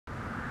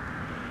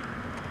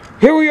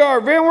Here we are,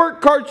 Van Wert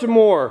Carts and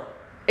More,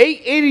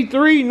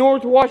 883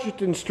 North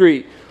Washington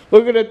Street.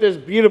 Looking at this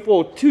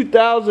beautiful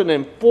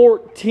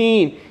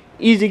 2014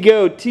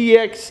 EZGO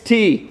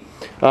TXT.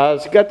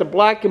 It's got the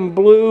black and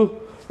blue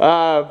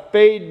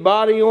fade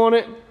body on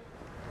it.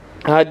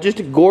 Just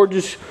a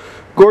gorgeous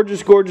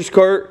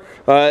cart.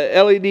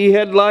 LED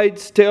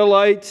headlights, tail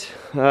lights,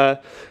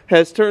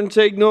 has turn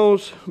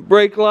signals,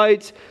 brake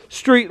lights,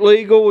 street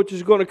legal, which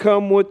is going to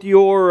come with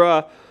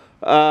your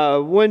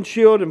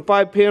windshield and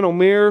 5-panel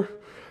mirror.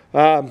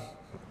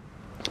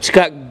 It's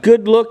got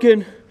good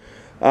looking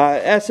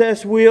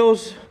SS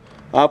wheels,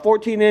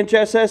 14-inch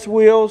SS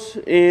wheels,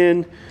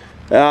 and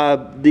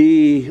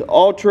the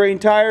all-terrain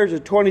tires, a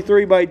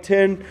 23 by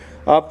 10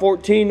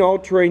 14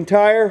 all-terrain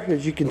tire.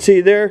 As you can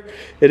see there,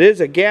 it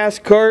is a gas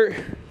cart.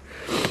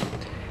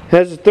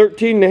 Has a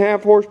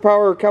 13.5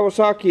 horsepower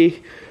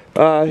Kawasaki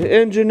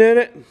engine in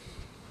it.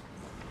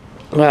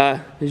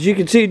 As you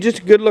can see, just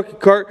a good looking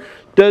cart.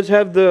 Does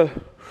have the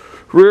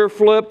rear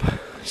flip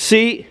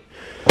seat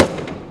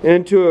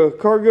into a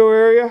cargo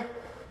area,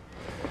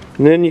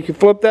 and then you can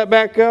flip that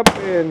back up,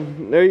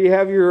 and there you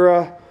have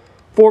your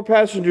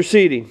 4-passenger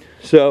seating.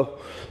 So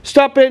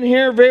stop in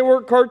here, Van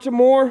Wert Carts and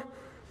More,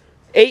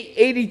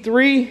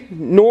 883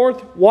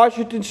 North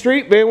Washington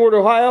Street, Van Wert,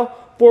 Ohio,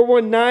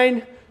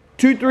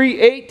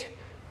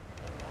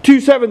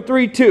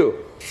 419-238-2732.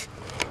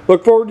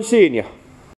 Look forward to seeing you.